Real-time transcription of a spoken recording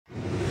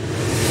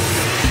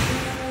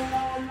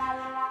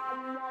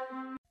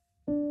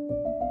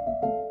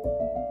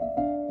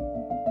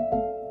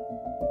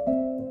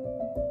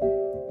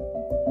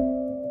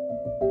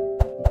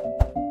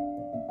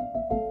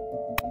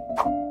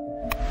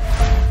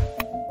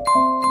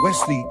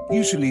Wesley,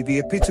 usually the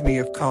epitome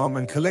of calm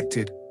and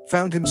collected,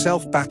 found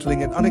himself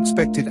battling an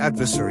unexpected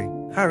adversary,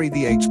 Harry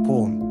the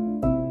H-Pawn.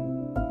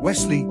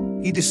 Wesley,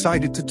 he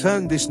decided to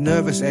turn this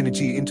nervous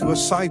energy into a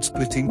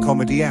side-splitting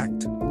comedy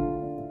act.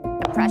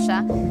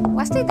 Pressure.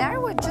 Wesley there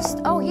would just,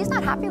 oh, he's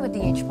not happy with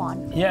the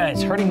H-Pawn. Yeah,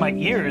 it's hurting my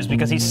ears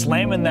because he's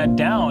slamming that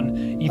down.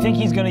 You think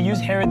he's going to use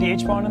Harry the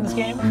H-Pawn in this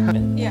game?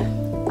 Yeah.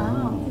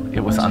 Oh.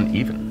 It was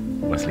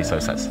uneven, Wesley so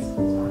says.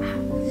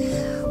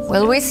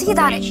 Will we see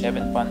that?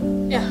 H7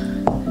 pawn. Yeah.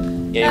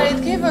 Yeah,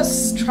 It gave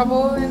us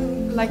trouble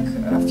in like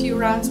a few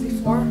rounds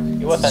before.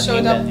 it was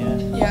Showed up.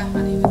 uneven, Yeah,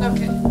 uneven.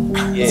 Okay.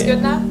 yeah. It's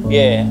good now?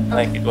 Yeah,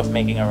 like it was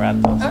making a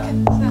rattle. Okay,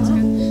 sounds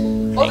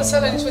good. All of a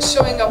sudden it was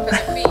showing up as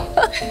a queen.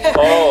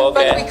 Oh,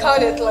 okay. But we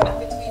caught it like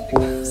between the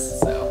games,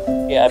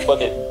 so. Yeah, I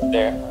put it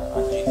there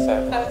on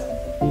G7.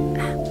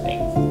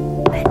 Thanks.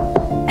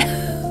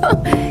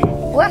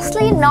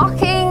 Wesley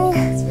knocking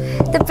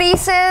the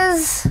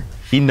pieces.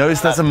 He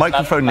knows there's a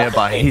microphone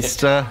nearby. He's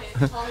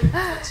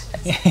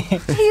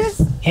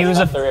He was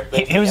a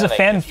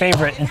fan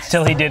favorite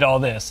until he did all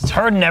this. It's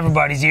hurting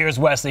everybody's ears,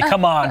 Wesley.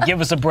 Come on,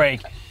 give us a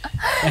break.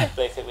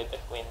 Replace it with the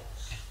queen.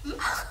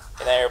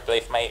 Can I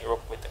replace my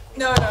rook with the queen?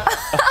 No.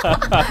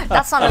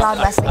 That's not allowed,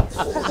 Wesley.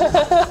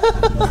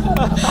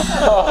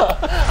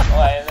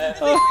 Why then?